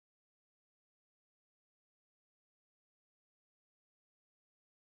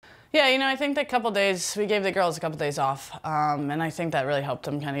Yeah, I think that couple days, we gave the girls a couple days off, and I think that really helped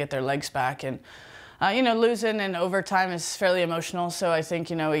them kind of get their legs back. And, losing in overtime is fairly emotional, so I think,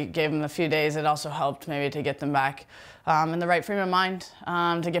 we gave them a few days. It also helped maybe to get them back in the right frame of mind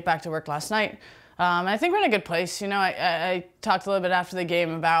to get back to work last night. And I think we're in a good place. I talked a little bit after the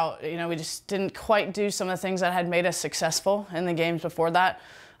game about, we just didn't quite do some of the things that had made us successful in the games before that.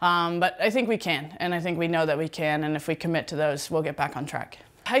 But I think we can, and I think we know that we can, and if we commit to those, we'll get back on track.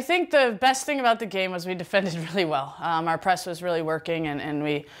 I think the best thing about the game was we defended really well. Our press was really working, and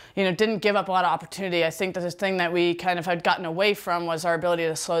we didn't give up a lot of opportunity. I think that the thing that we kind of had gotten away from was our ability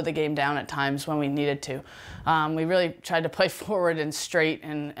to slow the game down at times when we needed to. We really tried to play forward and straight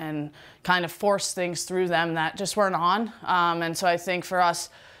and kind of force things through them that just weren't on. And so I think for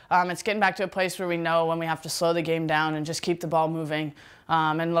us, it's getting back to a place where we know when we have to slow the game down and just keep the ball moving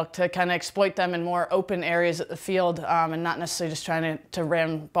and look to kind of exploit them in more open areas of the field and not necessarily just trying to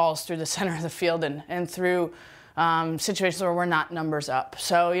ram balls through the center of the field and through situations where we're not numbers up.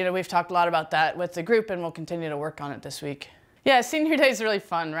 So, we've talked a lot about that with the group, and we'll continue to work on it this week. Yeah, senior day is really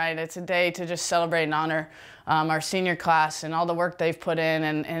fun, right? It's a day to just celebrate and honor our senior class and all the work they've put in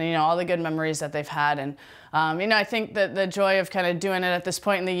and all the good memories that they've had. And, I think that the joy of kind of doing it at this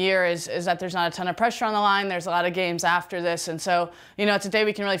point in the year is that there's not a ton of pressure on the line. There's a lot of games after this. And so, it's a day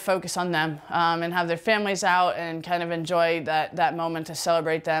we can really focus on them and have their families out and kind of enjoy that moment to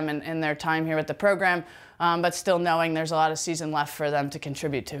celebrate them and their time here with the program, but still knowing there's a lot of season left for them to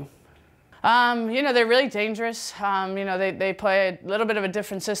contribute to. They're really dangerous. They play a little bit of a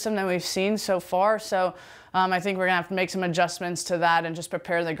different system than we've seen so far. So I think we're going to have to make some adjustments to that and just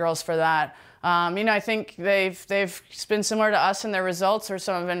prepare the girls for that. I think they've been similar to us in their results, or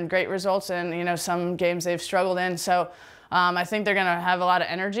some have been great results, and some games they've struggled in. So I think they're going to have a lot of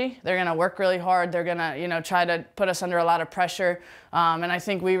energy. They're going to work really hard. They're going to try to put us under a lot of pressure. And I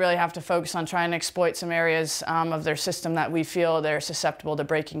think we really have to focus on trying to exploit some areas of their system that we feel they're susceptible to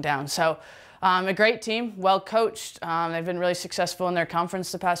breaking down. So a great team, well coached. They've been really successful in their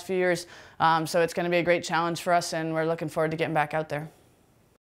conference the past few years. So it's going to be a great challenge for us, and we're looking forward to getting back out there.